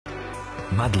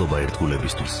მადლობა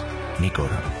ერთგულებისთვის.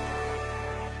 ნიკორა.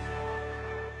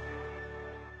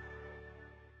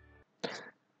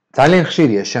 ძალიან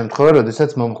ხშირია შემთხვევა,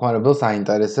 როდესაც მომხმარებელს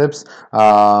აინტერესებს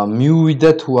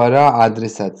მიუვიდა თუ არა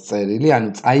ადრესატ წერილი,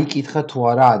 ანუ წაიკითხა თუ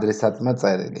არა ადრესატმა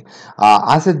წერილი.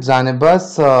 ასეთ ბრძანებას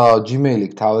Gmail-ი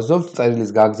გთავაზობთ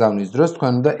წერილის გაგზავნის დროს,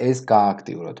 თქვენ უნდა ეს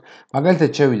გააქტიუროთ.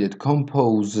 მაგალითად, შევიდეთ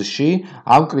Compose-ში,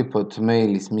 ავკრიფოთ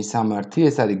მეილის მისამართი,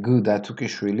 ეს არის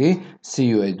g.დათუკიშვილი,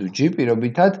 cu.edu.g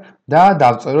პირობითად და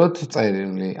დავწეროთ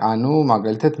წერილი, ანუ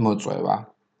მაგალითად მოწვევა.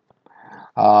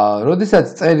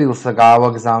 როდესაც წერილს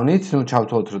გავაგზავნით,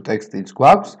 ჩავთვალოთ, რომ ტექსტიც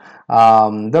გვაქვს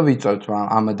და ვიწევთ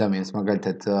ამ ადამიანს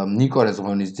მაგალითად ნიკორას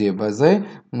ღონისძიებაზე,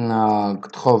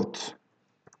 გთხოვთ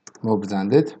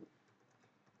მოგზანდეთ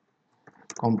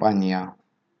კომპანია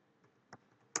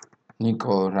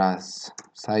ნიკორას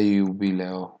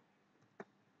საიუბილეო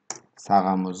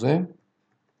საღამოზე,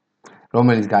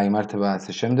 რომელიც გაიმართება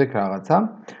ასე შემდეგ რაღაცა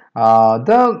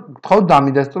და გთხოვთ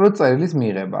დამიდასტუროთ წერილის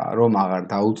მიღება, რომ აღარ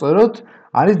დაუწეროთ,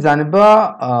 არის ბრძანება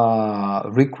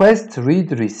request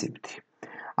read receipt.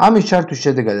 ამის ჩართვის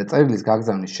შედეგად და წერილის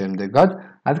გაგზავნის შემდეგად,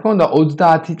 რა თქმა უნდა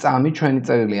 30 წამი ჩვენი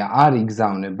წერილი არ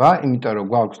იგზავნება, იმიტომ რომ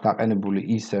გვაქვს დაყენებული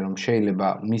ისე, რომ შეიძლება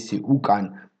მისი უკან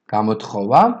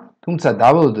გამოთხოვა, თუმცა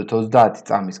დავალოდოთ 30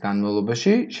 წამის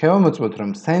განმავლობაში, შევამოწმოთ,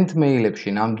 რომ send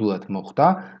mail-ებში ნამდვილად მოხდა,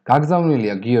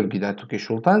 გაგზავნილია გიორგი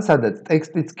დათუკიშვილთან, სადაც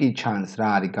ტექსტიც კი ჩანს რა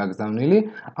არის გაგზავნილი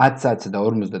 10 საათსა და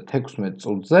 56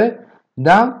 წუთზე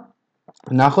და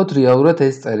ნახოთ რეალურად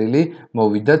ეს წერილი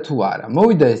მოვიდა თუ არა.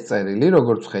 მოვიდა ეს წერილი,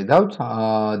 როგორც ხედავთ,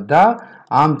 და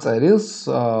ამ წერილს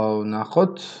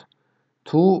ნახოთ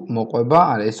თუ მოყვება,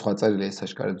 არა ეს სხვა წერილია, ეს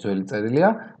აშკარად ძველი წერილია.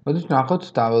 მოდით ნახოთ,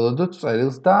 დაველოდოთ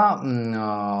წერილს და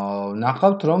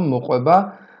ნახავთ, რომ მოყვება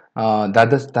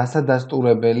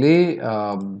დასადასტურებელი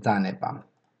ბრძანება.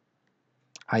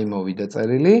 აი მოვიდა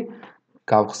წერილი,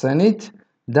 გავხსენით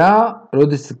და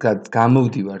როდესაც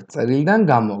გამოვდივართ წერილიდან,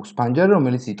 გამოაქვს ფანჯარა,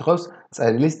 რომელიც ითხოვს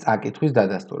წერილის წაკითხვის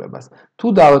დადასტურებას. თუ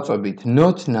დავაწვევით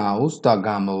not now-ს და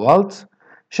გამოვალთ,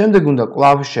 შემდეგ უნდა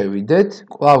კვლავ შევიდეთ,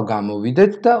 კვლავ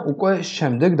გამოვიდეთ და უკვე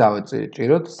შემდეგ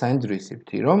დავაჭიროთ send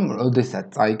receipt-ი, რომ როდესაც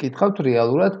წაიკითხავთ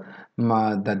რეალურად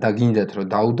და გინდათ რომ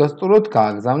დაუდასტუროთ,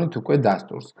 გააგზავნით უკვე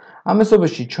დასტურს.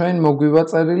 ამასობაში ჩვენ მოგვივა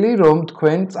წერილი, რომ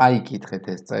თქვენ წაიკითხეთ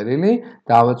ეს წერილი,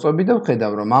 დავაწვევით და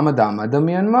ვხედავ, რომ ამა და ამ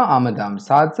ადამიანმა, ამა და ამ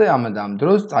საათზე, ამა და ამ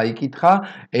დროს წაიკითხა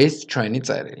ეს ჩვენი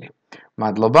წერილი.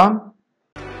 მადლობა.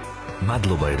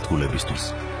 მადლობა ერთგულებისთვის.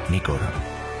 ნიკორა.